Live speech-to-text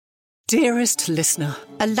Dearest listener,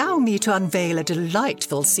 allow me to unveil a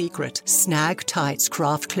delightful secret. Snag Tights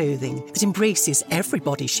craft clothing that embraces every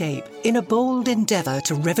body shape. In a bold endeavour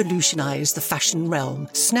to revolutionize the fashion realm,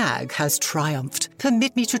 Snag has triumphed.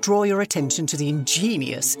 Permit me to draw your attention to the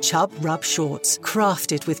ingenious Chub Rub shorts,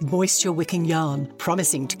 crafted with moisture-wicking yarn,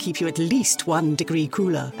 promising to keep you at least 1 degree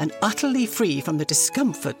cooler and utterly free from the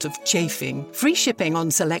discomfort of chafing. Free shipping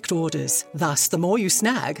on select orders. Thus, the more you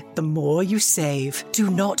snag, the more you save. Do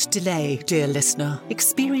not delay, dear listener.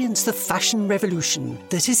 Experience the fashion revolution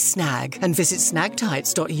that is Snag and visit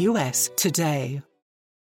snagtights.us today.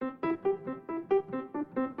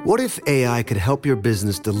 What if AI could help your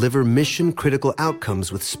business deliver mission-critical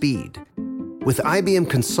outcomes with speed? With IBM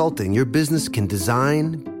Consulting, your business can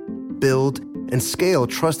design, build, and scale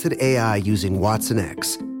trusted AI using Watson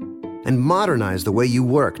X and modernize the way you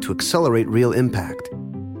work to accelerate real impact.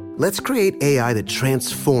 Let's create AI that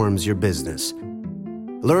transforms your business.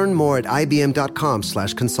 Learn more at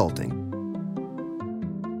ibm.com/consulting.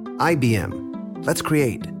 IBM. Let's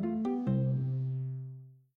create.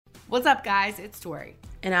 What's up, guys? It's Tori.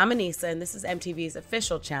 And I'm Anissa, and this is MTV's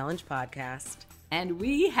official Challenge podcast. And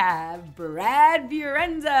we have Brad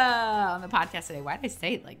Fiorenza on the podcast today. Why did I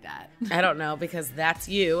say it like that? I don't know, because that's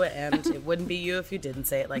you, and it wouldn't be you if you didn't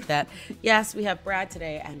say it like that. Yes, we have Brad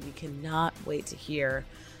today, and we cannot wait to hear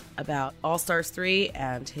about All Stars 3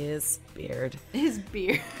 and his beard. His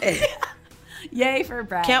beard. Yay for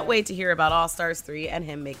Brad. Can't wait to hear about All Stars 3 and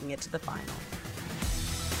him making it to the final.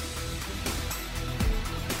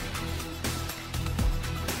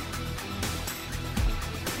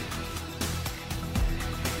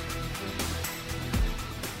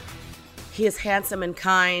 He is handsome and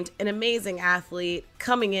kind, an amazing athlete,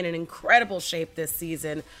 coming in incredible shape this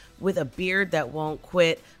season with a beard that won't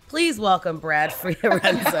quit. Please welcome Brad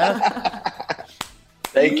Fiorenza.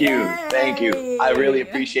 Thank you. Thank you. I really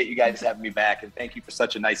appreciate you guys having me back, and thank you for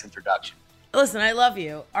such a nice introduction. Listen, I love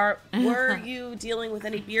you. Were you dealing with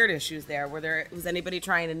any beard issues there? Was anybody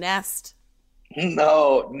trying to nest?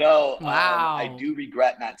 No. Wow. I do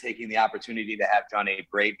regret not taking the opportunity to have Johnny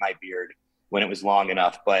braid my beard when it was long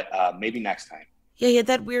enough, but maybe next time. Yeah, he had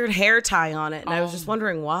that weird hair tie on it, and I was just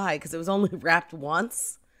wondering why, because it was only wrapped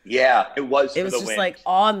once. Yeah, it was. It was just like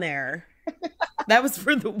on there. That was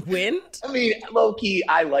for the wind? I mean, low key,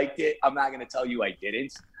 I liked it. I'm not going to tell you I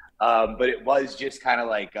didn't, but it was just kind of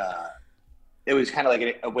like a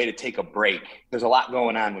way to take a break. There's a lot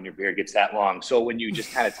going on when your beard gets that long. So when you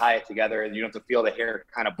just kind of tie it together and you don't have to feel the hair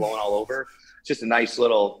kind of blowing all over, it's just a nice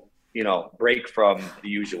little, break from the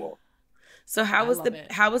usual. So how was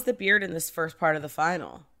the beard in this first part of the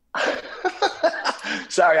final?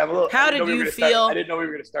 Sorry, I'm a little. How did you feel? I didn't know we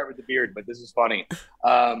were going to start with the beard, but this is funny.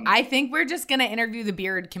 I think we're just going to interview the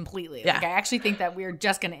beard completely. Yeah. Like, I actually think that we're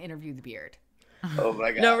just going to interview the beard. Oh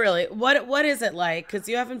my God. No, really. What is it like? Because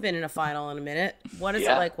you haven't been in a final in a minute. What is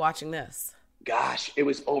it like watching this? Gosh, it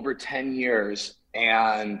was over 10 years,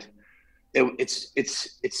 and it's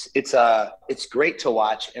great to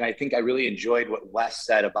watch. And I think I really enjoyed what Wes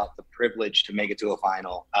said about the privilege to make it to a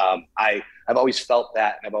final. I've always felt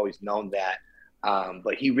that, and I've always known that.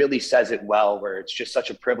 But he really says it well, where it's just such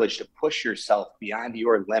a privilege to push yourself beyond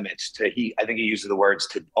your limits I think he uses the words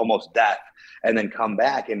to almost death and then come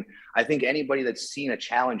back. And I think anybody that's seen a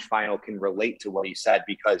challenge final can relate to what he said,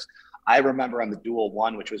 because I remember on the Duel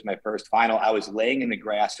 1, which was my first final, I was laying in the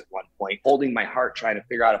grass at one point, holding my heart, trying to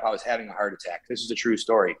figure out if I was having a heart attack. This is a true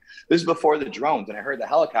story. This is before the drones, and I heard the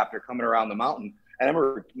helicopter coming around the mountain. And I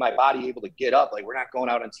remember my body able to get up, like, we're not going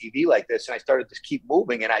out on TV like this. And I started to keep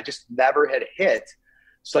moving, and I just never had hit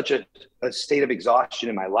such a state of exhaustion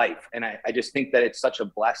in my life. And I just think that it's such a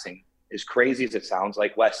blessing, as crazy as it sounds,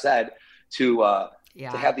 like Wes said, to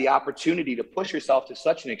have the opportunity to push yourself to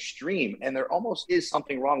such an extreme. And there almost is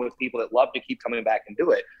something wrong with people that love to keep coming back and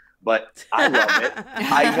do it. But I love it.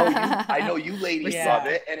 I know you ladies love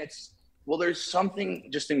it. And there's something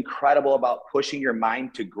just incredible about pushing your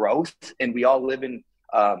mind to growth. And we all live in,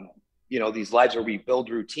 these lives where we build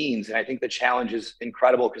routines. And I think the challenge is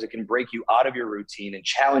incredible because it can break you out of your routine and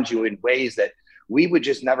challenge you in ways that we would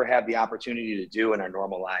just never have the opportunity to do in our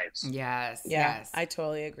normal lives. Yes. Yeah, yes. I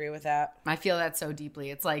totally agree with that. I feel that so deeply.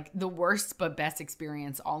 It's like the worst but best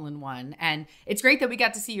experience all in one. And it's great that we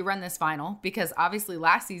got to see you run this final, because obviously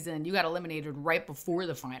last season you got eliminated right before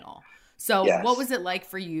the final. So What was it like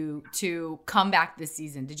for you to come back this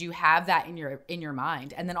season? Did you have that in your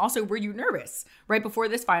mind? And then also, were you nervous right before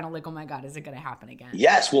this final? Like, oh my God, is it going to happen again?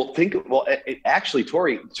 Yes. Actually,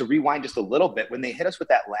 Tori, to rewind just a little bit, when they hit us with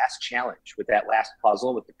that last challenge, with that last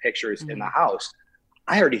puzzle with the pictures in the house,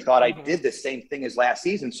 I already thought I did the same thing as last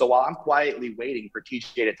season. So while I'm quietly waiting for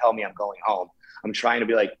TJ to tell me I'm going home, I'm trying to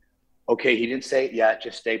be like, okay, he didn't say it yet.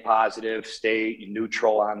 Just stay positive, stay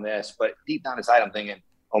neutral on this. But deep down inside, I'm thinking,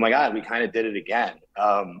 oh my God, we kind of did it again.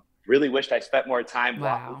 Really wished I spent more time,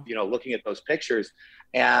 looking at those pictures.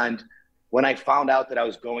 And when I found out that I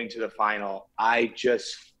was going to the final, I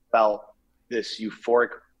just felt this euphoric,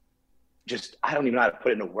 I don't even know how to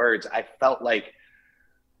put it into words. I felt like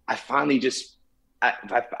I finally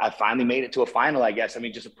made it to a final, I guess. I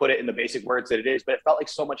mean, just to put it in the basic words that it is, but it felt like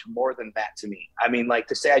so much more than that to me. I mean, like,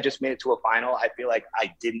 to say I just made it to a final, I feel like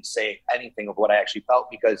I didn't say anything of what I actually felt,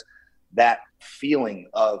 because that feeling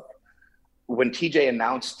of when TJ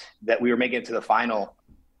announced that we were making it to the final,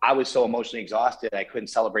 I was so emotionally exhausted. I couldn't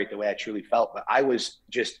celebrate the way I truly felt, but I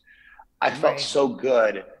felt so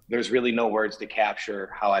good. There's really no words to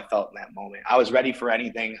capture how I felt in that moment. I was ready for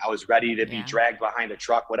anything. I was ready to be dragged behind a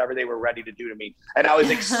truck, whatever they were ready to do to me. And I was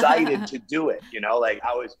excited to do it, like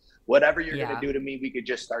whatever you're going to do to me, we could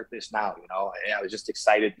just start this now, and I was just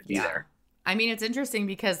excited to be there. I mean, it's interesting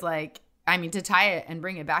because to tie it and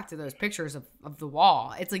bring it back to those pictures of the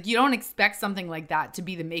wall, it's like you don't expect something like that to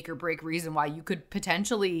be the make or break reason why you could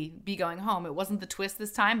potentially be going home. It wasn't the twist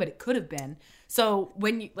this time, but it could have been. So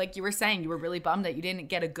when you were saying you were really bummed that you didn't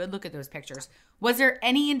get a good look at those pictures, was there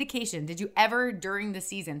any indication? Did you ever during the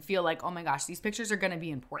season feel like, oh my gosh, these pictures are going to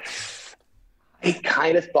be important? I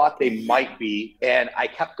kind of thought they might be. And I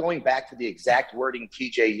kept going back to the exact wording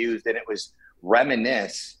TJ used, and it was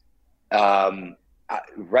reminisce by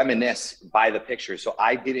the pictures. So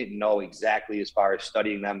I didn't know exactly, as far as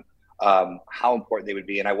studying them, how important they would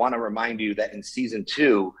be. And I want to remind you that in season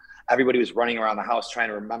 2, everybody was running around the house trying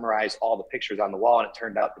to memorize all the pictures on the wall, and it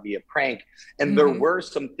turned out to be a prank. And there were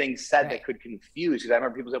some things said that could confuse, because I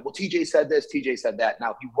remember people said, well, TJ said this, TJ said that.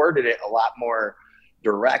 Now, he worded it a lot more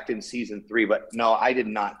direct in season 3, but no, I did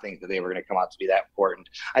not think that they were going to come out to be that important.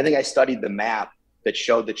 I think I studied the map that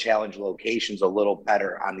showed the challenge locations a little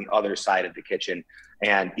better on the other side of the kitchen.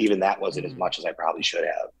 And even that wasn't as much as I probably should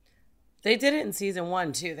have. They did it in season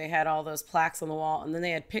 1 too. They had all those plaques on the wall, and then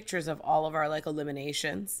they had pictures of all of our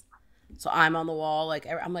eliminations. So I'm on the wall,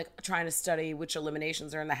 I'm trying to study which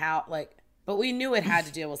eliminations are in the house, but we knew it had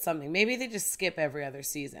to deal with something. Maybe they just skip every other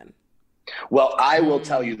season. Well, I will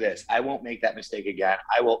tell you this. I won't make that mistake again.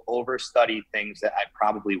 I will overstudy things that I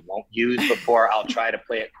probably won't use before I'll try to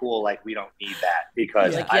play it cool. Like, we don't need that,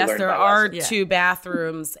 because yes, there are 2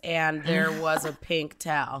 bathrooms and there was a pink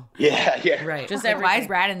towel. Yeah. Right. Just why is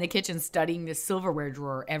Brad in the kitchen studying this silverware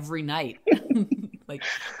drawer every night?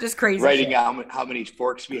 Just crazy. Writing out how many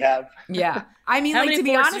forks we have. Yeah. I mean, how many to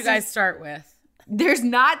be forks honest, do you guys start with? There's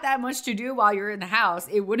not that much to do while you're in the house.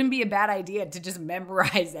 It wouldn't be a bad idea to just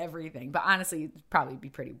memorize everything. But honestly, it'd probably be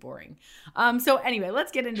pretty boring. So anyway,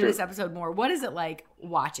 let's get into this episode more. What is it like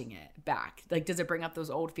watching it back? Does it bring up those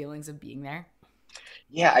old feelings of being there?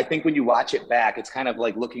 Yeah, I think when you watch it back, it's kind of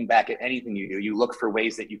like looking back at anything you do. You look for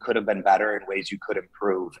ways that you could have been better and ways you could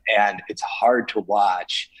improve. And it's hard to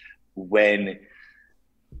watch when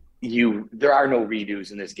there are no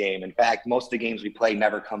redos in this game. In fact, most of the games we play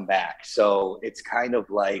never come back. So it's kind of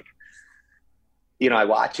like, I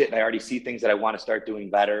watch it and I already see things that I want to start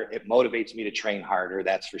doing better. It motivates me to train harder,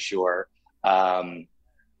 that's for sure.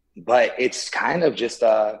 But it's kind of just,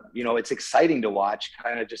 it's exciting to watch,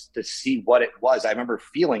 kind of just to see what it was. I remember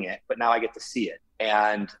feeling it, but now I get to see it.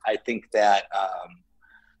 And I think that,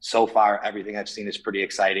 so far, everything I've seen is pretty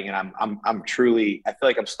exciting, and I'm truly, I feel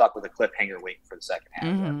like I'm stuck with a cliffhanger waiting for the second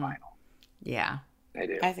half of that final. Yeah, I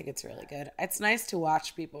do. I think it's really good. It's nice to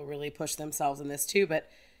watch people really push themselves in this too. But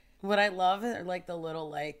what I love are the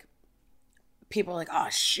little people oh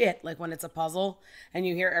shit, when it's a puzzle and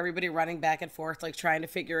you hear everybody running back and forth trying to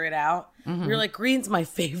figure it out. You're like, green's my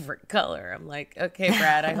favorite color. I'm like, okay,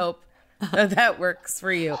 Brad, I hope that works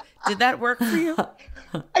for you. Did that work for you?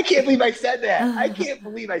 I can't believe I said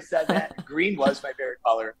that. Green was my favorite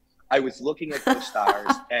color. I was looking at those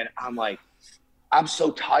stars and I'm like, I'm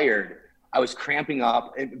so tired. I was cramping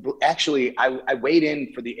up. And actually, I weighed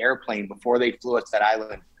in for the airplane before they flew us to that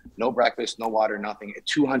island. No breakfast, no water, nothing. At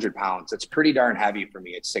 200 pounds. It's pretty darn heavy for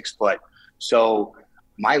me at 6 foot. So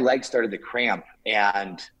my legs started to cramp.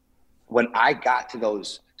 And when I got to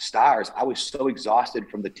those stars, I was so exhausted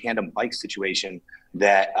from the tandem bike situation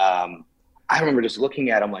that I remember just looking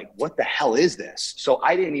at them like, what the hell is this? So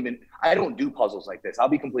I don't do puzzles like this. I'll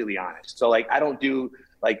be completely honest. So I don't do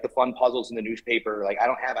the fun puzzles in the newspaper. I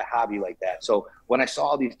don't have a hobby like that. So when I saw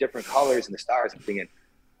all these different colors and the stars, I'm thinking,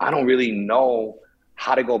 I don't really know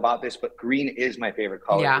how to go about this, but green is my favorite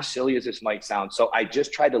color. As silly as this might sound. So I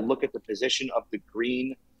just tried to look at the position of the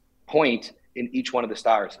green point in each one of the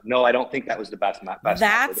stars. No, I don't think that was the best method.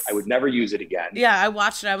 I would never use it again. Yeah, I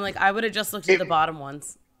watched it. I'm like, I would have just looked at the bottom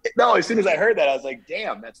ones. No, as soon as I heard that, I was like,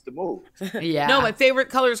 damn, that's the move. Yeah. No, my favorite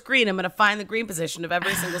color is green. I'm going to find the green position of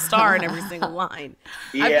every single star in every single line.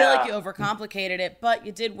 Yeah. I feel like you overcomplicated it, but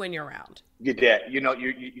you did win your round. You did. You know,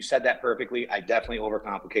 you said that perfectly. I definitely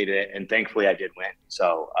overcomplicated it, and thankfully I did win.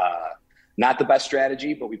 So not the best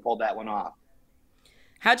strategy, but we pulled that one off.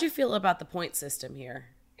 How'd you feel about the point system here?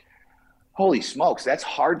 Holy smokes, that's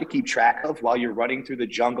hard to keep track of while you're running through the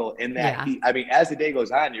jungle in that heat. I mean, as the day goes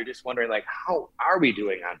on, you're just wondering, like, how are we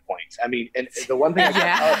doing on points? I mean, and the one thing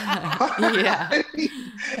I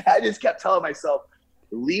just kept telling myself,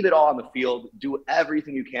 leave it all on the field, do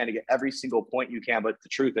everything you can to get every single point you can. But the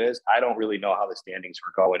truth is, I don't really know how the standings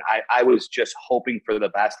were going. I was just hoping for the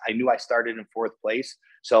best. I knew I started in 4th place,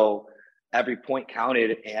 so every point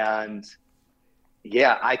counted. And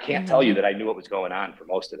yeah, I can't tell you that I knew what was going on for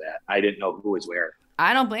most of that. I didn't know who was where.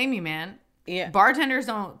 I don't blame you, man. Yeah. Bartenders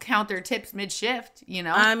don't count their tips mid-shift, you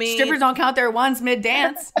know? I mean, strippers don't count their ones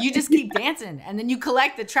mid-dance. You just keep dancing, and then you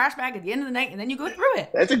collect the trash bag at the end of the night, and then you go through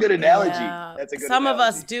it. That's a good analogy. Yeah. That's a good Some analogy.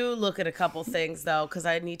 of us do look at a couple things, though, because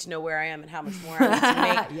I need to know where I am and how much more I need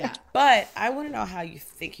to make. Yeah. But I want to know how you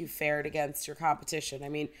think you fared against your competition. I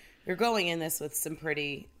mean, you're going in this with some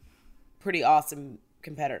pretty awesome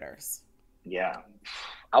competitors. Yeah.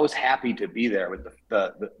 I was happy to be there with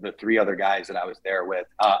the 3 other guys that I was there with.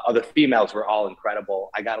 The females were all incredible.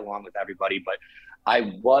 I got along with everybody, but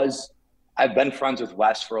I've been friends with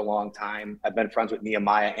Wes for a long time. I've been friends with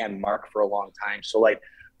Nehemiah and Mark for a long time. So like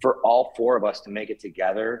for all 4 of us to make it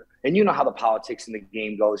together, and you know how the politics in the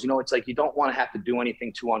game goes, you know, it's like, you don't want to have to do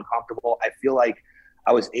anything too uncomfortable. I feel like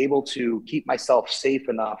I was able to keep myself safe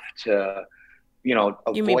enough to, you know,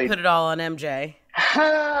 avoid. You mean put it all on MJ?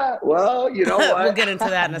 Well, you know what? We'll get into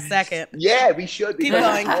that in a second. Yeah, we should. Keep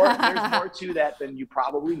Because going. there's more to that than you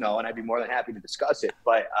probably know, and I'd be more than happy to discuss it.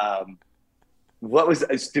 But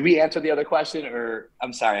did we answer the other question? Or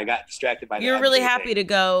I'm sorry, I got distracted by that. You're really happy to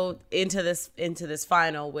go into this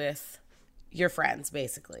final with your friends,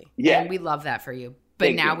 basically. Yeah. And we love that for you. But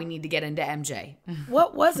Thank now you. we need to get into MJ.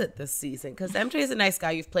 What was it this season? Because MJ is a nice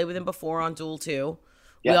guy. You've played with him before on Duel 2.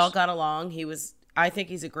 Yes. We all got along. I think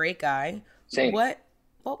he's a great guy. Same.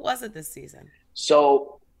 What was it this season?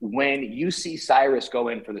 So when you see Cyrus go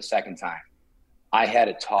in for the second time, I had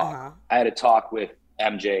a talk. Uh-huh. I had a talk with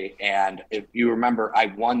MJ, and if you remember, I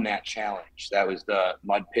won that challenge. That was the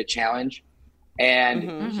mud pit challenge,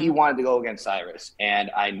 and he wanted to go against Cyrus,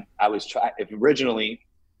 and I was trying. Originally,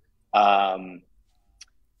 I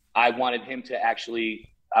wanted him to actually.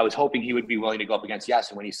 I was hoping he would be willing to go up against Yes.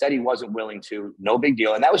 And when he said he wasn't willing to, no big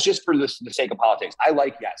deal. And that was just for the sake of politics. I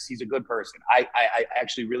like Yes. He's a good person. I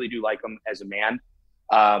actually really do like him as a man.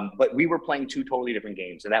 But we were playing 2 totally different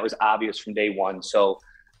games, and that was obvious from day one. So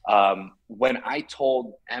when I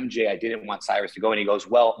told MJ I didn't want Cyrus to go, and he goes,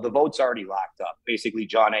 well, the vote's already locked up. Basically,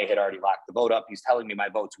 John A. had already locked the vote up. He's telling me my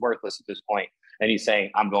vote's worthless at this point, and he's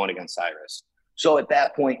saying I'm going against Cyrus. So at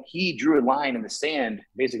that point, he drew a line in the sand,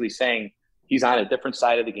 basically saying, he's on a different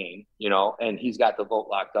side of the game, you know, and he's got the vote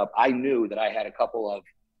locked up. I knew that I had a couple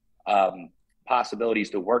of possibilities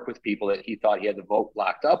to work with people that he thought he had the vote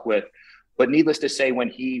locked up with. But needless to say, when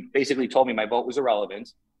he basically told me my vote was irrelevant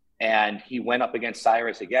and he went up against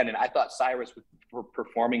Cyrus again, and I thought Cyrus was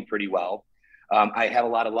performing pretty well. I have a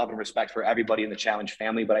lot of love and respect for everybody in the challenge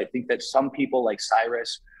family, but I think that some people like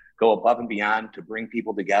Cyrus go above and beyond to bring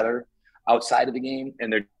people together outside of the game,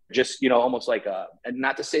 and they're just, you know, almost like and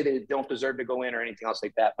not to say they don't deserve to go in or anything else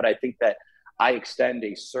like that, but I think that I extend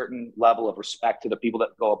a certain level of respect to the people that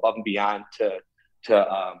go above and beyond to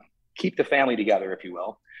keep the family together, if you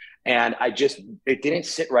will. And it didn't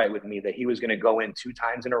sit right with me that he was going to go in 2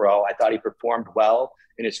 times in a row. I thought he performed well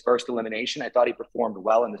in his first elimination. I thought he performed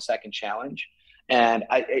well in the second challenge. And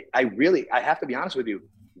I have to be honest with you,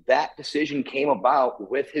 that decision came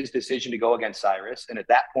about with his decision to go against Cyrus. And at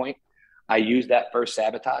that point, I used that first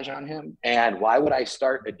sabotage on him. And why would I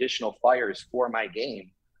start additional fires for my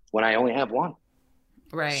game when I only have 1?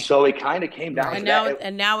 Right. So it kind of came down to that.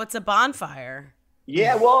 And now it's a bonfire.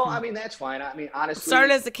 Yeah, well, I mean, that's fine. I mean, honestly. It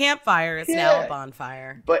started as a campfire. It's now a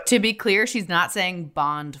bonfire. But to be clear, she's not saying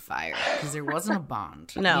bond fire because there wasn't a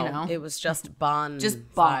bond. No, you know? it was just bonfire.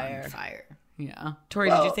 Just bonfire. Yeah. Tori,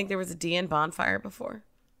 did you think there was a D in bonfire before?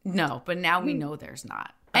 No, but now we know there's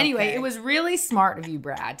not. Anyway, it was really smart of you,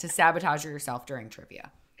 Brad, to sabotage yourself during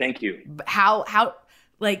trivia. Thank you. But how,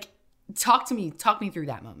 like, talk me through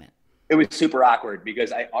that moment. It was super awkward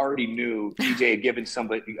because I already knew TJ had given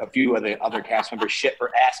a few of the other cast members shit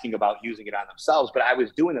for asking about using it on themselves. But I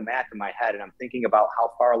was doing the math in my head, and I'm thinking about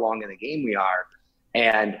how far along in the game we are.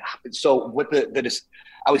 And so what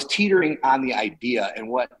I was teetering on the idea, and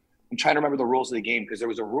what I'm trying to remember the rules of the game, because there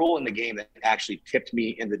was a rule in the game that actually tipped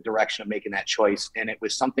me in the direction of making that choice. And it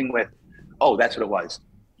was something with, that's what it was.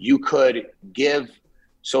 You could give,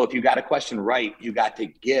 so if you got a question right, you got to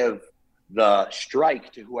give the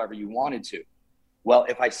strike to whoever you wanted to. Well,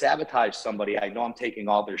 if I sabotage somebody, I know I'm taking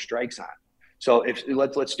all their strikes on. So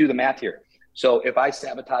let's do the math here. So if I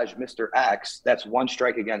sabotage Mr. X, that's one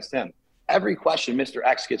strike against him. Every question Mr.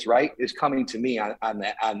 X gets right is coming to me on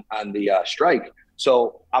the strike.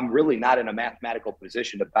 So I'm really not in a mathematical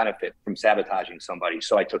position to benefit from sabotaging somebody.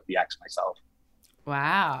 So I took the X myself.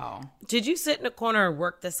 Wow. Did you sit in a corner and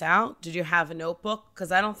work this out? Did you have a notebook?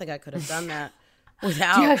 Because I don't think I could have done that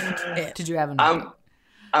without it. Did you have a notebook?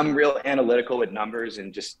 I'm real analytical with numbers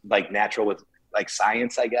and just like natural with like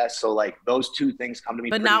science, I guess. So like those two things come to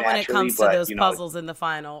me. But not when it comes to those puzzles in the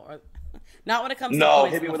final, or not when it comes to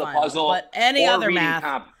hit me with a puzzle, but any other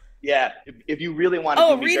math. Yeah, if you really want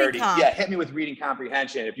to do me dirty, hit me with reading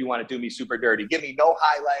comprehension. If you want to do me super dirty, give me no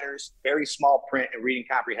highlighters, very small print, and reading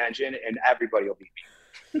comprehension, and everybody will beat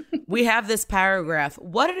me. We have this paragraph.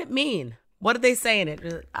 What did it mean? What did they say in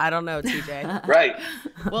it? I don't know, TJ. Right.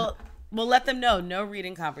 Well, we'll let them know. No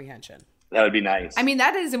reading comprehension. That would be nice. I mean,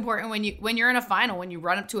 that is important when you're in a final, when you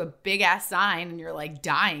run up to a big ass sign and you're like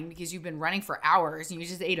dying because you've been running for hours and you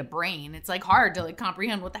just ate a brain. It's like hard to like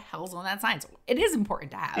comprehend what the hell's on that sign. So it is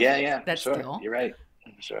important to have. Yeah. That sure. skill. You're right.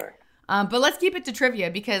 Sure. But let's keep it to trivia,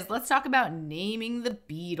 because let's talk about naming the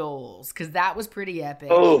Beatles, because that was pretty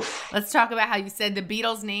epic. Oof. Let's talk about how you said the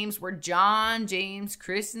Beatles' names were John, James,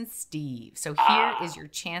 Chris, and Steve. So here is your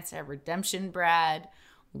chance at redemption, Brad.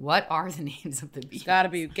 What are the names of the Beatles? Gotta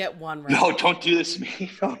be, get one right. No, don't do this to me.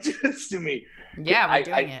 Don't do this to me. Yeah, we're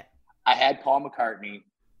doing it. I had Paul McCartney.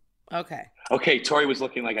 Okay, Tori was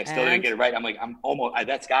looking like I still didn't get it right. I'm like, I'm almost,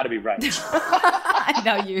 that's got to be right. I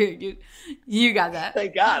know you got that.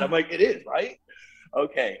 Thank God. I'm like, it is, right?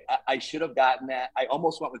 Okay, I should have gotten that. I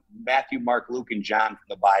almost went with Matthew, Mark, Luke, and John from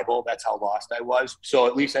the Bible. That's how lost I was. So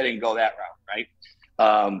at least I didn't go that route, right?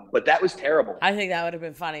 But that was terrible. I think that would have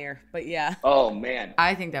been funnier, but yeah. Oh, man.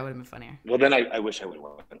 I think that would have been funnier. Well, then I wish I would have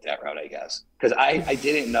went that route, I guess. Because I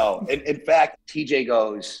didn't know. In fact, TJ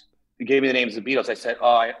gave me the names of the Beatles. I said,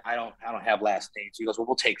 I don't have last names. He goes, well,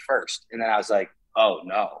 we'll take first. And then I was like, oh,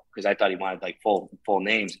 no, because I thought he wanted like full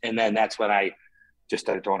names. And then that's when I just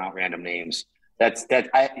started throwing out random names. I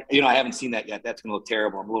haven't seen that yet. That's going to look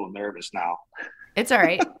terrible. I'm a little nervous now. It's all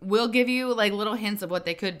right. We'll give you like little hints of what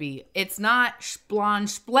they could be. It's not Splon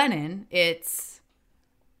Splennin. It's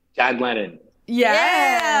John Lennon.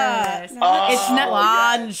 Yes. Oh, it's not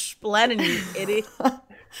Splon Splennin, you idiot.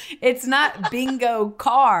 It's not Bingo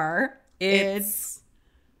Car. It's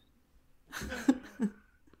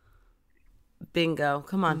Bingo.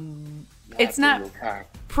 Come on. It's not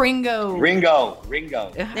Pringo. Ringo.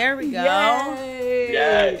 There we go. Yay.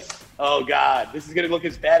 Yes. Oh, God. This is going to look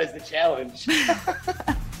as bad as the challenge.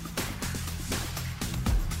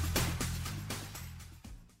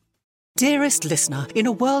 Dearest listener, in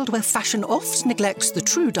a world where fashion oft neglects the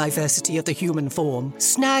true diversity of the human form,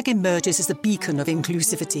 Snag emerges as the beacon of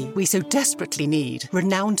inclusivity we so desperately need.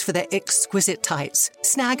 Renowned for their exquisite tights,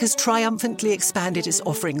 Snag has triumphantly expanded its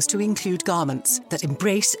offerings to include garments that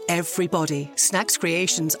embrace every body. Snag's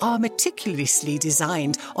creations are meticulously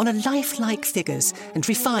designed on a lifelike figures and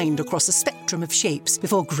refined across a spectrum of shapes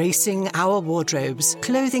before gracing our wardrobes.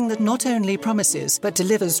 Clothing that not only promises but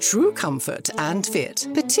delivers true comfort and fit,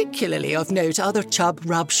 particularly of note are the Chub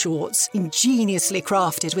Rub shorts, ingeniously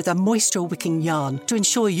crafted with a moisture-wicking yarn to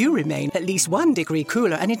ensure you remain at least 1 degree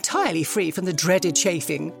cooler and entirely free from the dreaded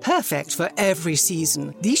chafing. Perfect for every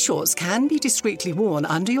season. These shorts can be discreetly worn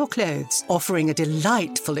under your clothes, offering a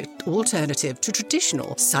delightful alternative to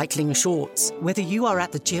traditional cycling shorts. Whether you are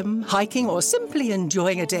at the gym, hiking, or simply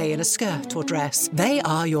enjoying a day in a skirt or dress, they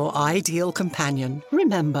are your ideal companion.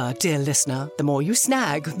 Remember, dear listener, the more you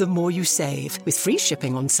snag, the more you save, with free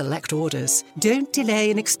shipping on select orders. Don't delay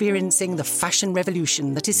in experiencing the fashion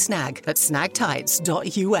revolution that is Snag at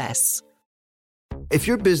snagtights.us. If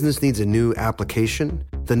your business needs a new application,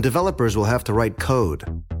 then developers will have to write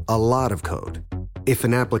code. A lot of code. If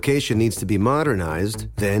an application needs to be modernized,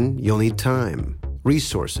 then you'll need time,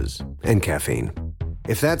 resources, and caffeine.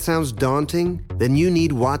 If that sounds daunting, then you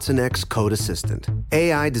need Watson X Code Assistant.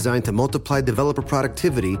 AI designed to multiply developer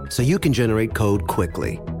productivity so you can generate code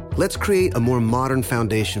quickly. Let's create a more modern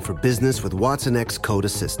foundation for business with Watson X Code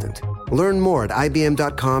Assistant. Learn more at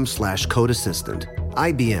ibm.com/code assistant.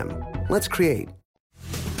 IBM. Let's create.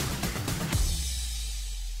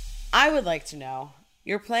 I would like to know,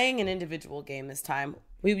 you're playing an individual game this time.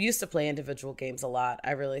 We used to play individual games a lot.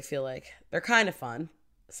 I really feel like they're kind of fun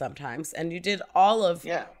sometimes. And you did all of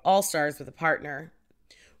All-Stars with a partner.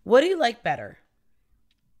 What do you like better?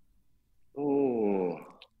 Ooh,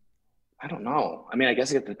 I don't know. I mean, I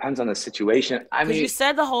guess it depends on the situation. I mean, you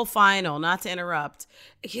said the whole final, not to interrupt.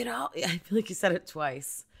 I feel like you said it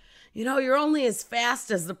twice. You're only as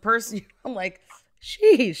fast as the person. I'm like,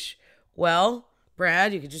 sheesh. Well,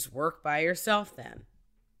 Brad, you could just work by yourself then.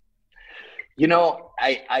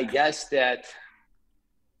 I guess that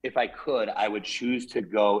if I could, I would choose to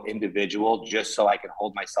go individual just so I can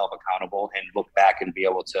hold myself accountable and look back and be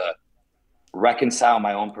able to reconcile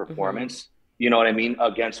my own performance, you know what I mean,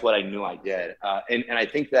 against what I knew I did. And I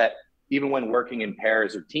think that even when working in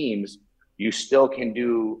pairs or teams, you still can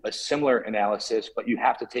do a similar analysis, but you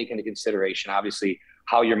have to take into consideration, obviously,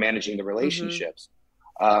 how you're managing the relationships.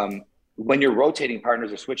 When you're rotating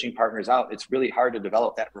partners or switching partners out, it's really hard to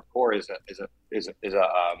develop that rapport as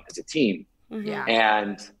a team. Yeah.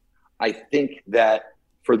 And I think that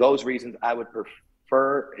for those reasons, I would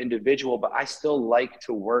prefer individual, but I still like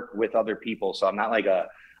to work with other people. So I'm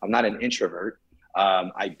not an introvert.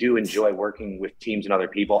 I do enjoy working with teams and other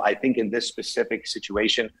people. I think in this specific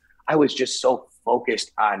situation, I was just so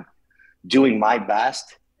focused on doing my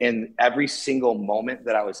best in every single moment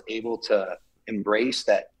that I was able to embrace,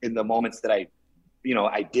 that in the moments that I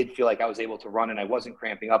did feel like I was able to run and I wasn't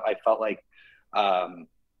cramping up. I felt like, I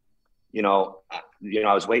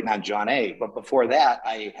was waiting on John A. But before that,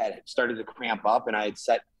 I had started to cramp up and I had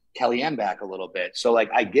set Kellyanne back a little bit. So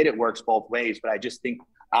like, I get it works both ways, but I just think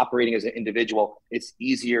operating as an individual, it's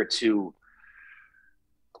easier to,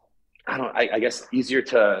 I guess easier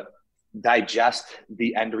to digest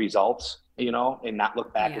the end results, and not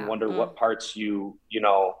look back and wonder what parts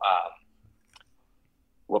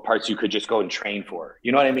what parts you could just go and train for.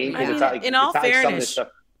 You know what I mean? In all fairness,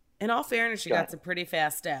 you got some pretty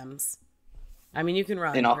fast stems. I mean, you can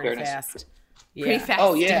run pretty fast. Yeah. Pretty fast.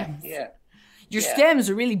 Oh yeah, stems. yeah. Your stems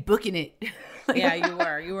are really booking it. Yeah, you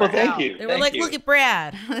were. You were. Well, thank out. you. They were like, "Look at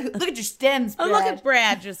Brad. Look at your stems, Brad. Oh, look at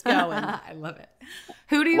Brad just going." I love it.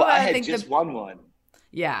 Who do you I had think just won one.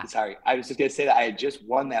 Yeah. Sorry, I was just gonna say that I had just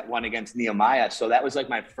won that one against Nehemiah, so that was like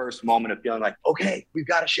my first moment of feeling like, okay, we've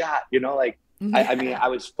got a shot. I mean, I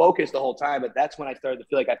was focused the whole time, but that's when I started to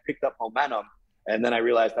feel like I picked up momentum. And then I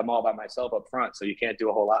realized I'm all by myself up front, so you can't do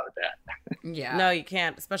a whole lot with that. Yeah. No, you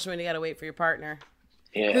can't, especially when you got to wait for your partner.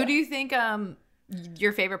 Yeah. Who do you think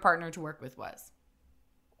your favorite partner to work with was?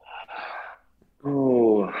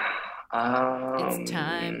 Ooh. It's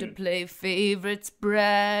time to play favorites,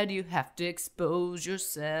 Brad. You have to expose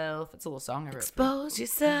yourself. It's a little song I wrote. Expose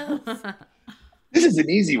yourself. This is an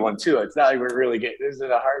easy one, too. It's not like we're really getting – this is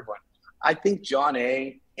a hard one. I think John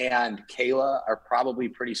A. and Kayla are probably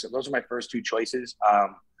pretty – those are my first two choices.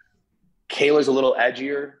 Kayla's a little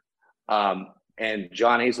edgier, and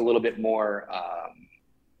John A.'s a little bit more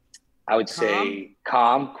I would say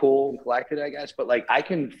calm, cool, and collected, I guess. But like, I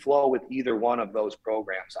can flow with either one of those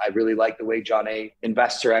programs. I really like the way John A.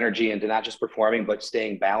 invests her energy into not just performing, but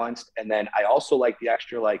staying balanced. And then I also like the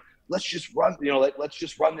extra, like, let's just run, let's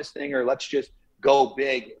just run this thing, or let's just go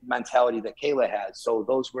big mentality that Kayla has. So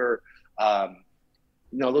those were,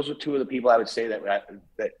 those were two of the people I would say that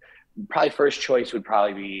probably first choice would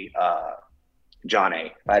probably be John A.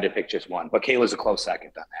 if I had to pick just one. But Kayla's a close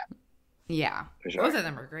second on that. Yeah, sure. Both of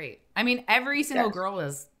them are great. I mean, every single girl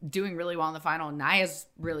is doing really well in the final. Naya's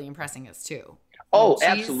really impressing us too. Oh,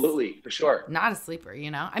 absolutely, for sure. Not a sleeper,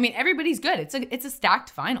 I mean, everybody's good. It's a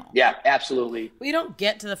stacked final. Yeah, absolutely. We don't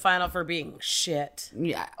get to the final for being shit.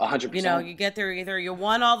 Yeah, 100%. You get there either you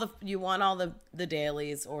won all the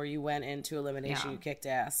dailies, or you went into elimination, you kicked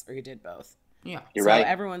ass, or you did both. Yeah, you're right.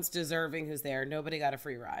 Everyone's deserving who's there. Nobody got a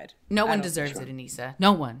free ride. No one deserves it, Anissa.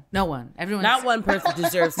 No one. Everyone. Not one person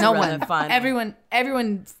deserves to run the final.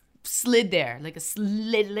 Everyone slid there like a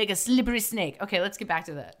slippery snake. Okay, let's get back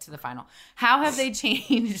to the final. How have they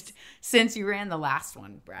changed since you ran the last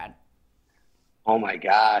one, Brad? Oh my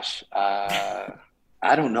gosh. I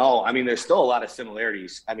don't know. I mean, there's still a lot of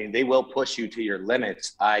similarities. I mean, they will push you to your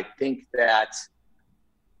limits. I think that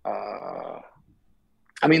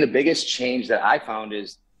the biggest change that I found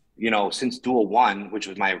is, since Duel 1, which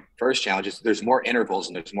was my first challenge, is there's more intervals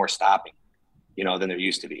and there's more stopping, than there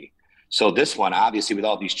used to be. So this one, obviously, with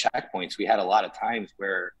all these checkpoints, we had a lot of times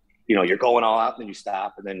where, you're going all out and then you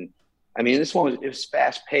stop. And then, this one was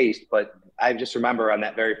fast paced, but I just remember on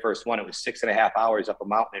that very first one, it was 6.5 hours up a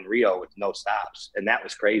mountain in Rio with no stops. And that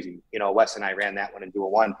was crazy. Wes and I ran that one in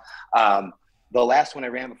Duel 1. The last one I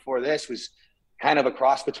ran before this was kind of a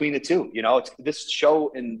cross between the two. This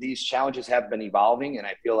show and these challenges have been evolving, and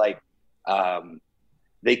I feel like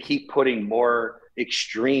they keep putting more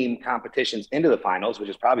extreme competitions into the finals, which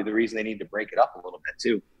is probably the reason they need to break it up a little bit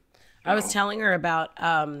too. I was telling her about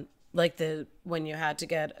like when you had to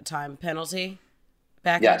get a time penalty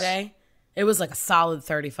back in the day, it was like a solid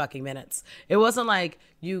 30 fucking minutes. It wasn't like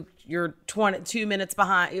you're 22 minutes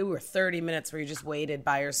behind. You were 30 minutes where you just waited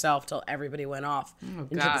by yourself till everybody went off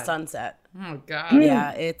into the sunset. Oh God.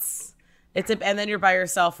 Yeah, and then you're by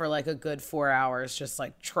yourself for like a good 4 hours, just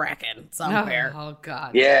like trekking somewhere. Oh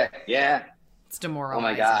God. Yeah. It's demoralizing. Oh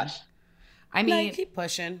my gosh. I mean, you keep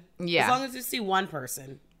pushing. Yeah. As long as you see one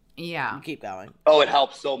person. Yeah. You keep going. Oh, it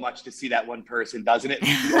helps so much to see that one person, doesn't it?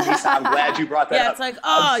 Lisa, I'm glad you brought that up. Yeah, it's like,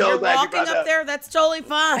 you're walking up there. That's totally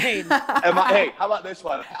fine. Hey, how about this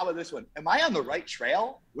one? Am I on the right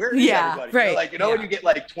trail? Where is everybody? Right. When you get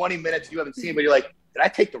like 20 minutes you haven't seen, but you're like, did I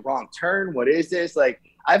take the wrong turn? What is this? Like,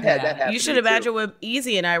 I've had that happen. You should imagine when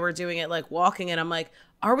Easy and I were doing it, like walking, and I'm like,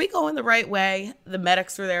 are we going the right way? The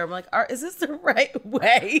medics were there. I'm like, is this the right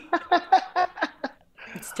way?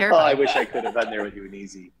 It's terrible. Oh, I wish I could have been there with you and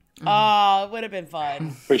Easy. Oh, it would have been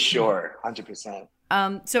fun. For sure.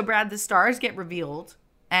 100%. So Brad, the stars get revealed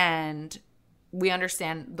and we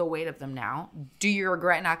understand the weight of them now. Do you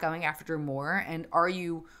regret not going after more? And are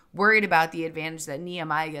you worried about the advantage that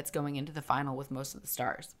Nehemiah gets going into the final with most of the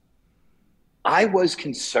stars? I was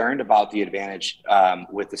concerned about the advantage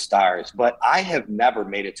with the stars, but I have never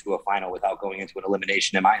made it to a final without going into an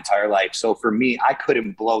elimination in my entire life. So for me, I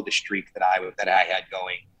couldn't blow the streak that I had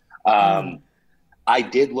going. I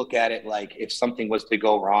did look at it like if something was to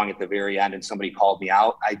go wrong at the very end and somebody called me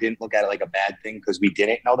out, I didn't look at it like a bad thing because we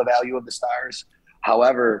didn't know the value of the stars.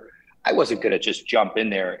 However, I wasn't going to just jump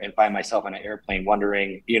in there and find myself on an airplane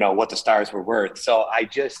wondering, what the stars were worth. So I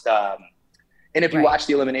just, and if you watch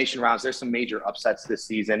the elimination rounds, there's some major upsets this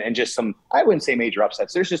season and just some, I wouldn't say major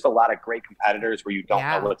upsets. There's just a lot of great competitors where you don't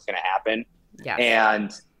know what's going to happen. Yeah.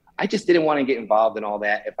 And I just didn't want to get involved in all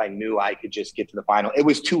that if I knew I could just get to the final. It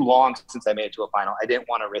was too long since I made it to a final. I didn't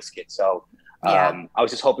want to risk it. So I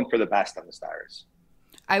was just hoping for the best on the stars.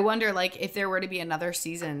 I wonder, like, if there were to be another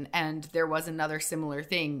season and there was another similar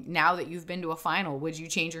thing, now that you've been to a final, would you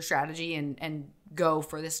change your strategy and go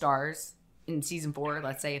for the stars in season 4,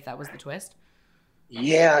 let's say, if that was the twist?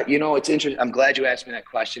 Yeah, it's interesting. I'm glad you asked me that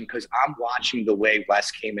question because I'm watching the way Wes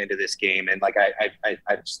came into this game. And like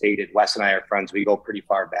I've stated, Wes and I are friends. We go pretty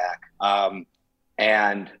far back.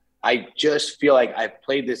 And I just feel like I've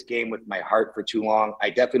played this game with my heart for too long.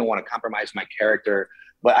 I definitely don't want to compromise my character,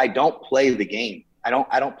 but I don't play the game. I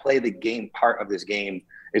don't play the game part of this game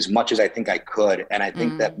as much as I think I could. And I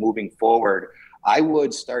think that moving forward, I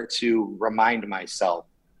would start to remind myself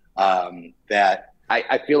that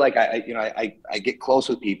I feel like I get close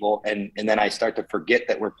with people and then I start to forget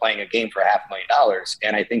that we're playing a game for $500,000.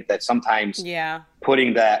 And I think that sometimes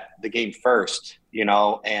putting the game first,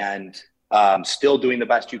 and still doing the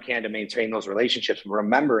best you can to maintain those relationships,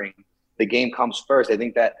 remembering the game comes first. I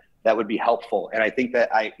think that would be helpful. And I think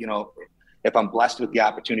that if I'm blessed with the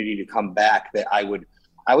opportunity to come back, that I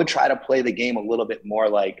would try to play the game a little bit more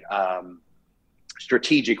like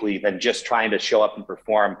strategically than just trying to show up and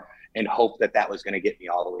perform and hope that was going to get me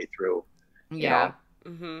all the way through. Yeah.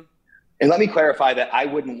 Mm-hmm. And let me clarify that I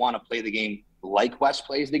wouldn't want to play the game like Wes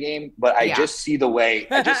plays the game, but I just see the way,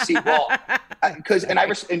 and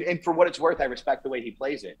for what it's worth, I respect the way he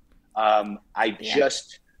plays it.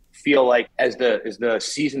 Just feel like as the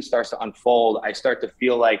season starts to unfold, I start to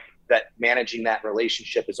feel like that managing that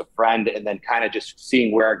relationship as a friend and then kind of just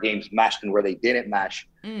seeing where our games meshed and where they didn't mesh.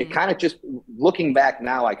 It kind of just looking back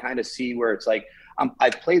now, I kind of see where it's like,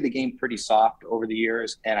 I've played the game pretty soft over the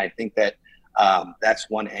years, and I think that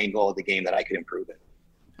that's one angle of the game that I could improve it.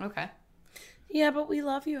 Okay. Yeah, but we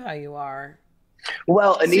love you how you are.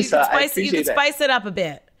 Well, Anissa, you can spice it up a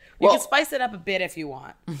bit. You can spice it up a bit if you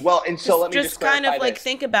want. Well, and so let me just kind of like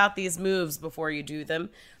think about these moves before you do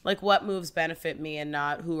them. Like what moves benefit me and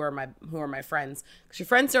not who are my friends. Because your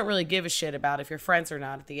friends don't really give a shit about if you're friends or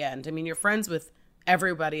not at the end. I mean, you're friends with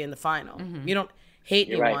everybody in the final. Mm-hmm. You don't hate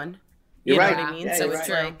anyone. You're know right. what I mean? Yeah, so it's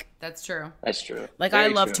like that's true. That's true. Like Very I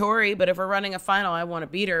love true. Tori, but if we're running a final, I want to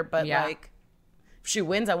beat her. But like, if she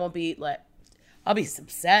wins, I won't be like, I'll be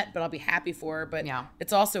upset, but I'll be happy for her. But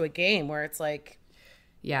it's also a game where it's like,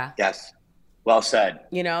 yes, well said.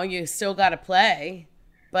 You still got to play,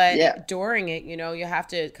 but during it, you have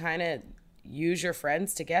to kind of use your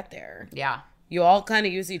friends to get there. Yeah, you all kind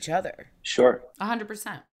of use each other. Sure,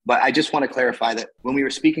 100%. But I just want to clarify that when we were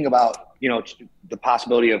speaking about, the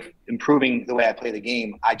possibility of improving the way I play the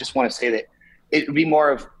game, I just want to say that it would be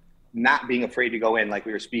more of not being afraid to go in like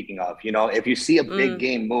we were speaking of. If you see a big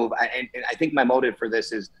game move, and I think my motive for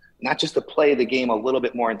this is not just to play the game a little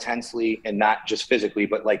bit more intensely and not just physically,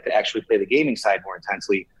 but like to actually play the gaming side more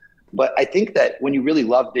intensely. But I think that when you really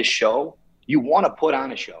love this show, you want to put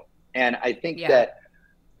on a show. And I think that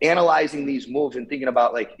analyzing these moves and thinking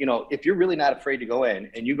about, like, you know, if you're really not afraid to go in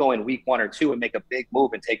and you go in week 1 or 2 and make a big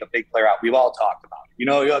move and take a big player out, we've all talked about it. You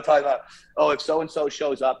know, you'll talk about, oh, if so-and-so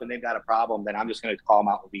shows up and they've got a problem, then I'm just going to call them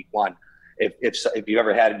out in week 1. If you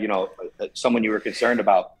ever had, you know, someone you were concerned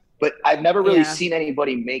about. But I've never really seen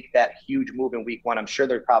anybody make that huge move in week 1. I'm sure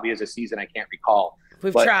there probably is a season I can't recall.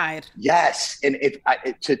 We've tried. Yes. And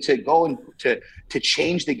to go and to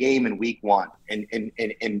change the game in week 1 and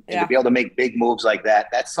to be able to make big moves like that,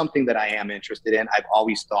 that's something that I am interested in. I've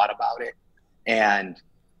always thought about it. And,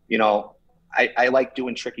 you know, I like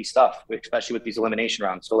doing tricky stuff, especially with these elimination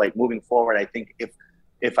rounds. So, like, moving forward, I think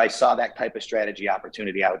if I saw that type of strategy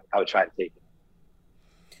opportunity, I would try to take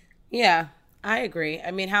it. Yeah, I agree.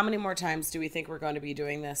 I mean, how many more times do we think we're going to be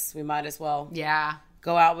doing this? We might as well. Yeah.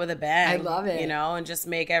 Go out with a bang. I love it. You know, and just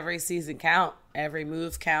make every season count, every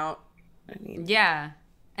move count. I mean, yeah.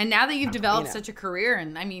 And now that you've developed such a career,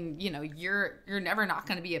 and I mean, you know, you're never not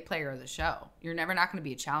going to be a player of the show. You're never not going to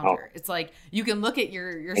be a challenger. It's like you can look at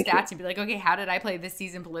your stats and be like, okay, how did I play this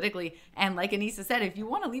season politically? And like Anissa said, if you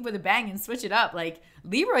want to leave with a bang and switch it up, like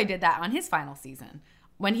Leroy did that on his final season.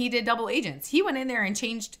 When he did double agents, he went in there and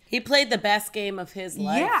changed. He played the best game of his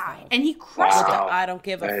life. Yeah, though. And he crushed it. I don't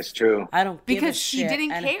give a. That is true. I don't give because a shit. he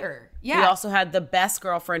didn't care. Yeah. He also had the best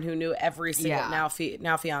girlfriend who knew every single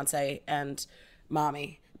now fiance and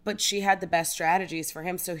mommy. But she had the best strategies for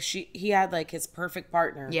him, so he had like his perfect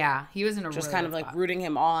partner. Yeah, he was in a just really kind of like rooting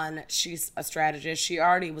him on. She's a strategist. She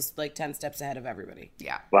already was like 10 steps ahead of everybody.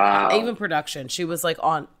 Yeah. Wow. Even production, she was like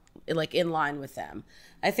in line with them.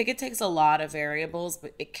 I think it takes a lot of variables,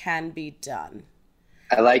 but it can be done.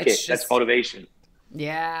 I like it. That's motivation.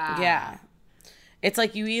 Yeah. Yeah. It's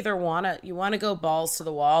like you either want to go balls to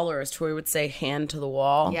the wall, or as Troy would say, hand to the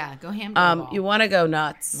wall. Yeah, go ham to the wall. You want to go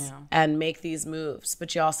nuts and make these moves,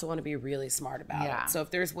 but you also want to be really smart about it. So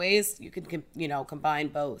if there's ways you can, you know, combine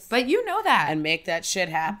both. But you know that. And make that shit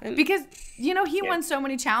happen. Because, you know, he won so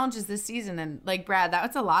many challenges this season. And like, Brad, that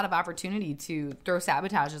was a lot of opportunity to throw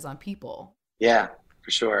sabotages on people. Yeah,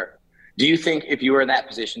 for sure. Do you think if you were in that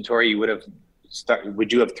position, Tori,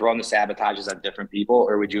 would you have thrown the sabotages on different people,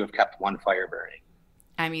 or would you have kept one fire burning?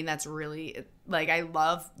 I mean, that's really, like, I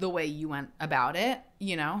love the way you went about it,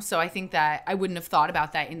 you know? So I think that I wouldn't have thought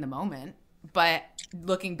about that in the moment. But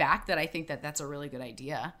looking back, I think that that's a really good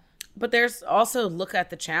idea. But there's also look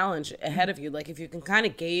at the challenge ahead of you. Like, if you can kind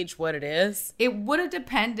of gauge what it is. It would have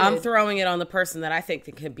depended. I'm throwing it on the person that I think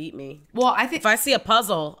that can beat me. Well, I think. If I see a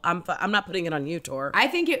puzzle, I'm not putting it on you, Tor. I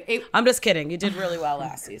think it I'm just kidding. You did really well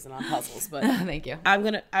last season on puzzles. But thank you. I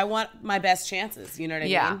want my best chances. You know what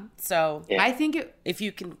I mean? So I think if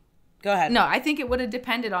you can. Go ahead. No, I think it would have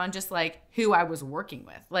depended on just like who I was working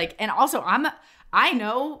with. Like, and also I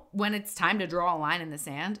know when it's time to draw a line in the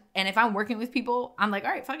sand. And if I'm working with people, I'm like, all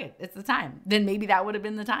right, fuck it. It's the time. Then maybe that would have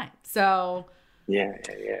been the time. So. Yeah.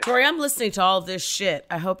 Tori, I'm listening to all of this shit.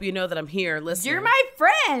 I hope you know that I'm here listening. You're my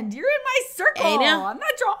friend. You're in my circle. Ain't ya? I'm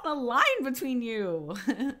not drawing a line between you.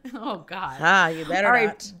 Oh, God. You better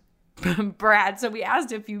not. All right, Brad. So we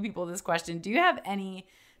asked a few people this question. Did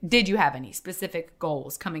you have any specific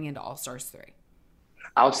goals coming into All-Stars 3?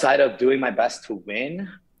 Outside of doing my best to win,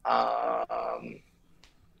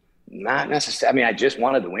 not necessarily. I mean, I just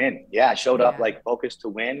wanted to win. Yeah, I showed up like focused to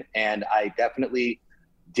win, and I definitely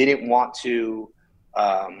didn't want to.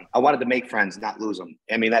 I wanted to make friends, not lose them.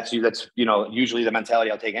 I mean, that's you know, usually the mentality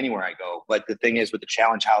I'll take anywhere I go. But the thing is, with the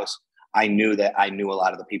Challenge House, I knew a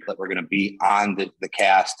lot of the people that were going to be on the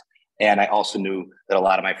cast. And I also knew that a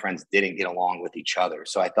lot of my friends didn't get along with each other.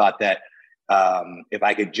 So I thought that if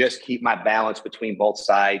I could just keep my balance between both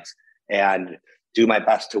sides and do my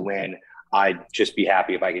best to win, I'd just be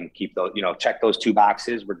happy if I can keep those, you know, check those 2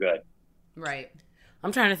 boxes. We're good. Right.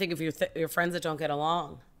 I'm trying to think of your friends that don't get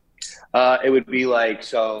along. It would be like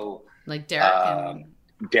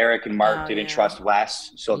Derek and Mark didn't trust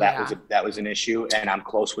Wes. So that was an issue. And I'm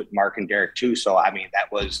close with Mark and Derek too. So, I mean,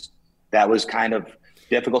 that was kind of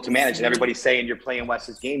difficult to manage. And everybody's saying you're playing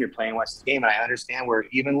Wes's game. And I understand where it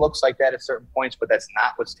even looks like that at certain points, but that's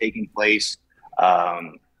not what's taking place.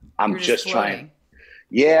 I'm just trying.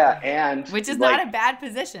 Yeah. And which is not a bad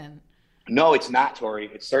position. No, it's not,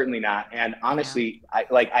 Tori. It's certainly not. And honestly,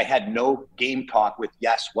 I had no game talk with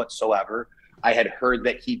Yes whatsoever. I had heard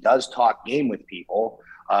that he does talk game with people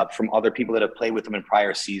from other people that have played with him in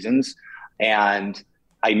prior seasons. And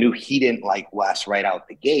I knew he didn't like Wes right out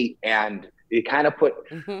the gate. And it kind of put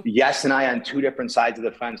Yes and I on 2 different sides of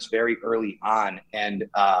the fence very early on. And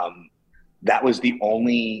that was the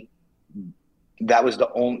only,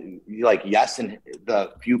 like, Yes and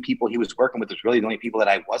the few people he was working with was really the only people that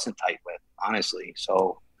I wasn't tight with, honestly.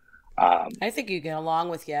 So I think you get along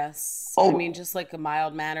with Yes. Oh. I mean, just like a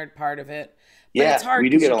mild-mannered part of it. But Yeah, it's hard we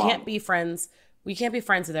do because get you along. can't be friends. We can't be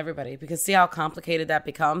friends with everybody because see how complicated that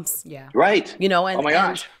becomes? Yeah. Right. You know, and, oh my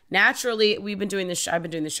gosh. and naturally, we've been doing this. I've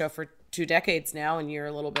been doing this show for 2 decades now, and you're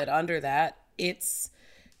a little bit under that.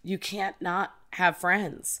 You can't not have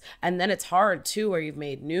friends, and then it's hard too, where you've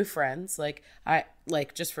made new friends. Like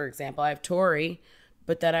just for example, I have Tori,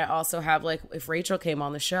 but then I also have like if Rachel came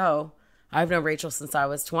on the show, I've known Rachel since I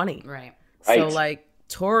was 20. Right. So Right. like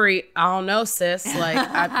Tori, I don't know, sis.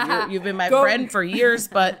 Like you've been my friend for years,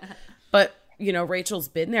 but you know Rachel's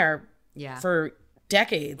been there for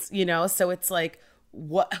decades. You know, so it's like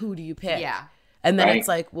who do you pick? Yeah. And then Right. it's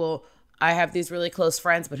like, well, I have these really close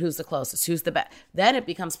friends, but who's the closest? Who's the best? Then it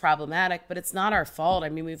becomes problematic, but it's not our fault. I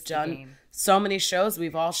mean, we've done so many shows.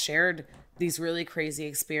 We've all shared these really crazy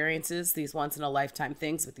experiences, these once in a lifetime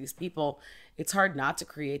things with these people. It's hard not to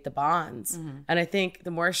create the bonds. And I think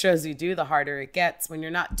the more shows you do, the harder it gets when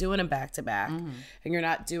you're not doing them back to back and you're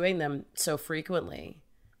not doing them so frequently.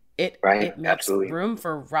 It makes Absolutely. room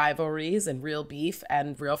for rivalries and real beef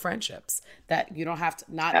and real friendships that you don't have to,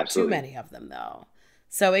 not Absolutely. too many of them though.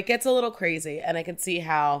 So it gets a little crazy, and I can see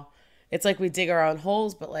how it's like we dig our own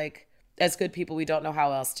holes, but like as good people, we don't know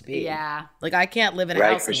how else to be. Yeah. Like I can't live in a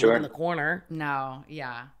Right, house for and sure. live in the corner. No.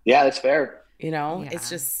 Yeah. Yeah, that's fair. You know, Yeah. it's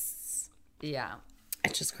just Yeah.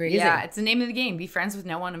 crazy. Yeah, it's the name of the game. Be friends with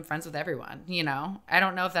no one and friends with everyone. You know, I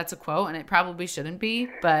don't know if that's a quote, and it probably shouldn't be,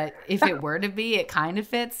 but if it were to be, it kind of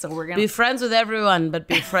fits. So we're gonna Be friends with everyone, but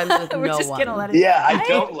be friends with we're no just one. gonna let it. Yeah, I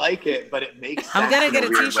don't like it, but it makes sense. I'm gonna in get a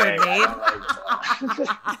weird t-shirt way. made.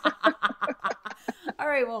 All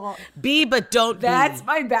right, well, Be but don't that's be.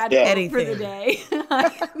 my bad Yeah. quote for the Anything. day.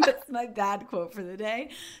 That's my bad quote for the day.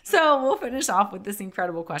 So we'll finish off with this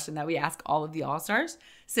incredible question that we ask all of the All-Stars.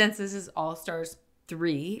 Since this is All-Stars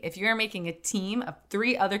 3, if you're making a team of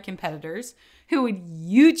 3 other competitors, who would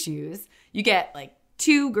you choose? You get like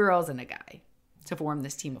 2 girls and a guy to form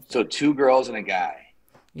this team of 4. So 2 girls and a guy.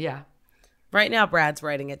 Yeah. Right now, Brad's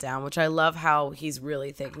writing it down, which I love how he's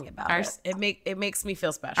really thinking about Our- it. It makes me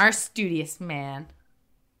feel special. Our studious man.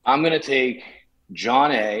 I'm going to take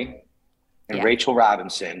John A. and Yeah. Rachel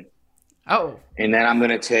Robinson. Oh, And then I'm going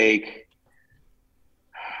to take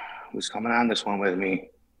who's coming on this one with me?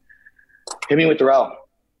 Hit me with Darrell.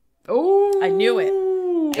 oh! I knew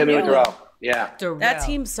it. Hit me with Darrell. Yeah. That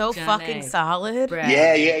team's so Johnny, fucking solid. Brad.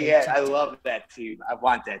 Yeah. I love that team. I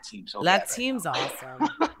want that team so bad. That right team's awesome.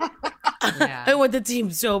 Yeah. I want the team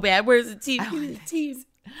so bad. Where's the team? Give me the team.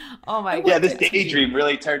 Oh my now. Yeah, god. this daydream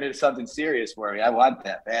really turned into something serious for me. I want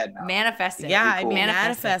that bad now. Manifest it. Yeah, I cool. mean,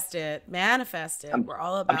 Manifest manifest it. We're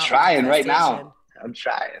all about I'm trying right manifestation. now. I'm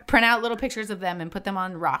trying. Print out little pictures of them and put them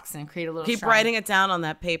on rocks and create a little Keep shrine. writing it down on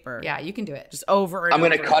that paper. Yeah, you can do it. Just over and I'm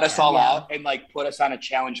going to over cut us again. all Yeah. out and like put us on a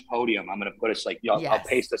challenge podium. I'm going to put us like, I'll Yes.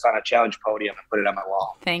 paste us on a challenge podium and put it on my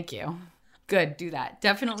wall. Thank you. Good. Do that.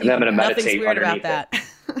 Definitely. And then I'm going to Nothing's meditate weird about underneath that.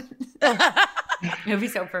 It would be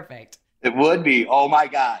so perfect. It would be. Oh my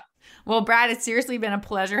God. Well, Brad, it's seriously been a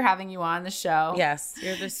pleasure having you on the show. Yes,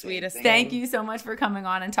 you're the sweetest. Thank thing. you so much for coming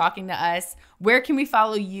on and talking to us. Where can we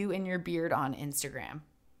follow you and your beard on Instagram?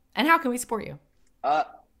 And how can we support you?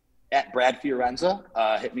 At Brad Fiorenza.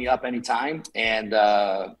 Hit me up anytime. And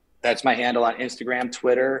that's my handle on Instagram,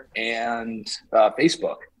 Twitter, and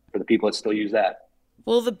Facebook for the people that still use that.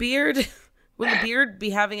 Will the beard be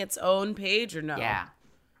having its own page or no? Yeah.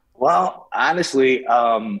 Well, honestly,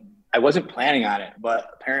 I wasn't planning on it, but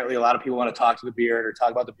apparently a lot of people want to talk to the beard or talk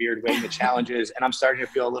about the beard winning the challenges, and I'm starting to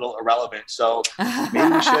feel a little irrelevant. So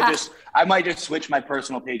maybe we should I might just switch my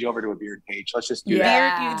personal page over to a beard page. Let's just do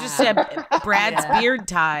that. Beard, you just said Brad's Yeah. beard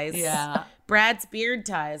ties. Yeah. Brad's beard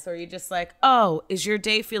ties, or you just like, oh, is your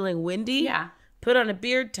day feeling windy? Yeah. Put on a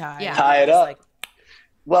beard tie. Yeah. Tie it Just up. like,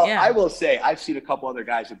 Well, Yeah. I will say I've seen a couple other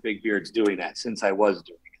guys with big beards doing that since I was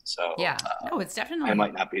doing it. So Yeah. No, it's definitely. I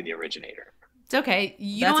might not be the originator. It's okay.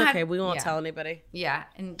 You that's don't okay. have, We won't yeah. tell anybody. Yeah,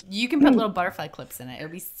 and you can put little butterfly clips in it. It'll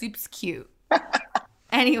be super cute.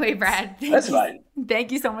 Anyway, Brad, That's fine.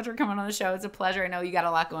 Thank you so much for coming on the show. It's a pleasure. I know you got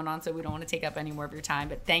a lot going on, so we don't want to take up any more of your time.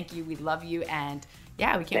 But thank you. We love you, and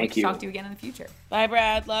yeah, we can't wait Thank to you. talk to you again in the future. Bye,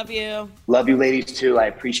 Brad. Love you. Love you ladies too. I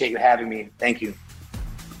appreciate you having me. Thank you.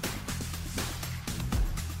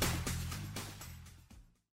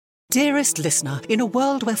 Dearest listener, in a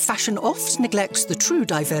world where fashion oft neglects the true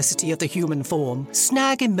diversity of the human form,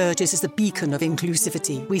 Snag emerges as a beacon of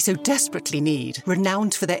inclusivity we so desperately need.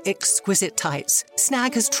 Renowned for their exquisite tights,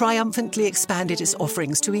 Snag has triumphantly expanded its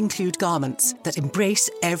offerings to include garments that embrace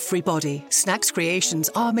every body. Snag's creations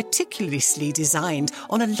are meticulously designed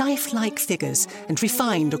on a lifelike figures and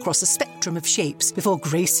refined across a spectrum of shapes before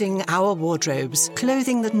gracing our wardrobes.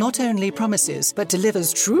 Clothing that not only promises but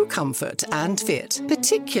delivers true comfort and fit.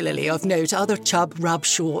 Particularly of note are the Chub Rub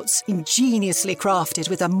shorts, ingeniously crafted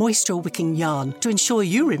with a moisture-wicking yarn to ensure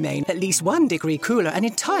you remain at least 1 degree cooler and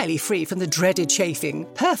entirely free from the dreaded chafing.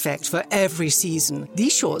 Perfect for every season.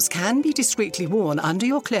 These shorts can be discreetly worn under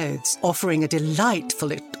your clothes, offering a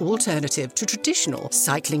delightful alternative to traditional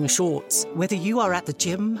cycling shorts. Whether you are at the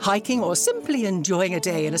gym, hiking, or simply enjoying a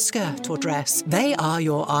day in a skirt or dress, they are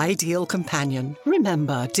your ideal companion.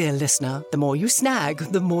 Remember, dear listener, the more you snag,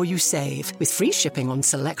 the more you save, with free shipping on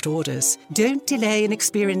select orders. Don't delay in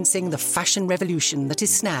experiencing the fashion revolution that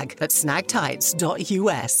is Snag at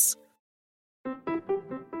snagtights.us.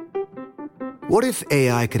 What if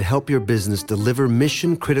AI could help your business deliver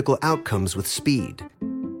mission-critical outcomes with speed?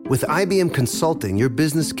 With IBM Consulting, your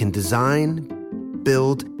business can design,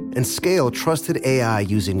 build, and scale trusted AI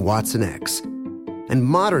using Watson X, and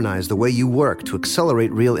modernize the way you work to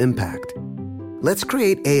accelerate real impact. Let's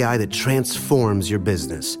create AI that transforms your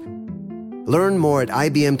business. Learn more at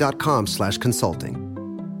ibm.com/consulting.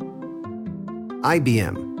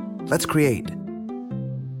 IBM. Let's create.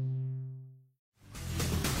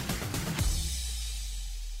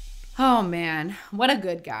 Oh man, what a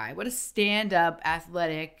good guy. What a stand-up,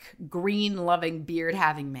 athletic, green-loving,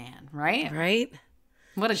 beard-having man, right? Right?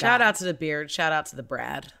 What a Shout guy. out to the beard. Shout out to the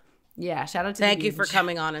Brad. Yeah, shout out to Thank the you beard. for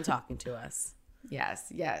coming on and talking to us. Yes,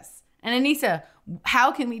 yes. And Anissa,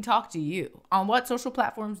 how can we talk to you? On what social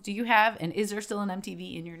platforms do you have? And is there still an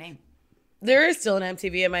MTV in your name? There is still an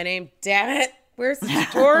MTV in my name. Damn it. Where's the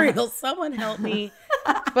tutorial? Someone help me.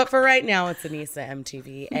 But for right now, it's Anissa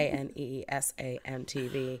MTV, ANEESA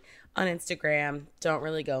MTV. On Instagram. Don't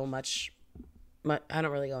really go much. I don't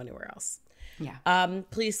really go anywhere else. Yeah.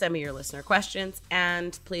 Please send me your listener questions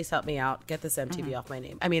and please help me out. Get this MTV off my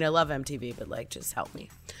name. I mean, I love MTV, but like, just help me.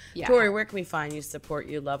 Yeah. Tori, where can we find you, support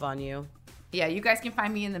you, love on you? Yeah, you guys can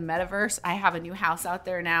find me in the metaverse. I have a new house out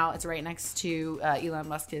there now. It's right next to Elon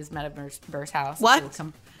Musk's metaverse house. What?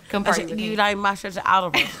 So come party with me. Elon Musk's out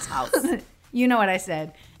of his house. You know what I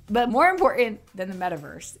said. But more important than the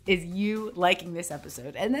metaverse is you liking this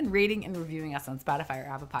episode and then rating and reviewing us on Spotify or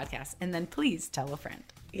Apple Podcasts. And then please tell a friend.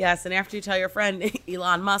 Yes, and after you tell your friend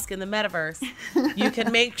Elon Musk in the metaverse, you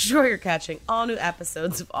can make sure you're catching all new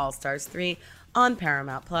episodes of All Stars 3 on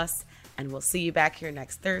Paramount Plus. And we'll see you back here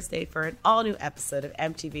next Thursday for an all new episode of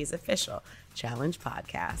MTV's official Challenge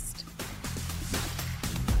podcast.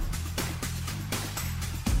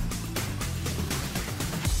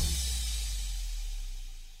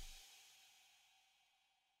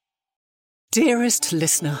 Dearest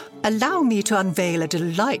listener, allow me to unveil a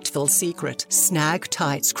delightful secret. Snag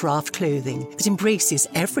Tights craft clothing that embraces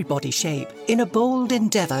every body shape. In a bold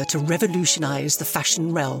endeavor to revolutionize the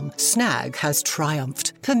fashion realm, Snag has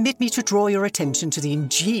triumphed. Permit me to draw your attention to the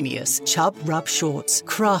ingenious Chub Rub shorts,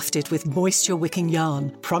 crafted with moisture-wicking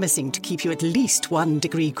yarn, promising to keep you at least 1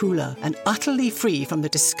 degree cooler and utterly free from the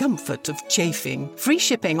discomfort of chafing. Free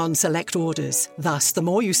shipping on select orders. Thus, the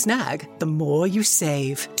more you snag, the more you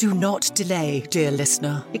save. Do not delay, dear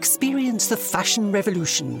listener. Experience the fashion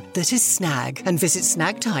revolution that is Snag and visit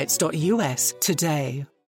snagtights.us today.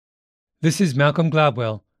 This is Malcolm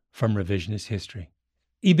Gladwell from Revisionist History.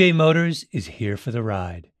 eBay Motors is here for the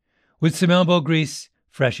ride. With some elbow grease,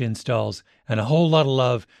 fresh installs, and a whole lot of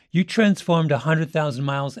love, you transformed 100,000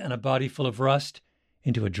 miles and a body full of rust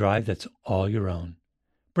into a drive that's all your own.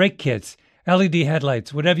 Brake kits, LED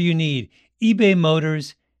headlights, whatever you need, eBay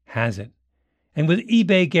Motors has it. And with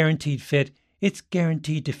eBay Guaranteed Fit, it's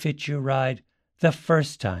guaranteed to fit your ride the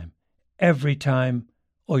first time, every time,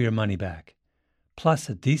 or your money back. Plus,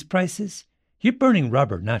 at these prices, you're burning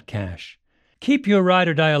rubber, not cash. Keep your ride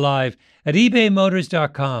or die alive at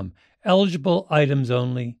ebaymotors.com. Eligible items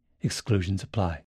only. Exclusions apply.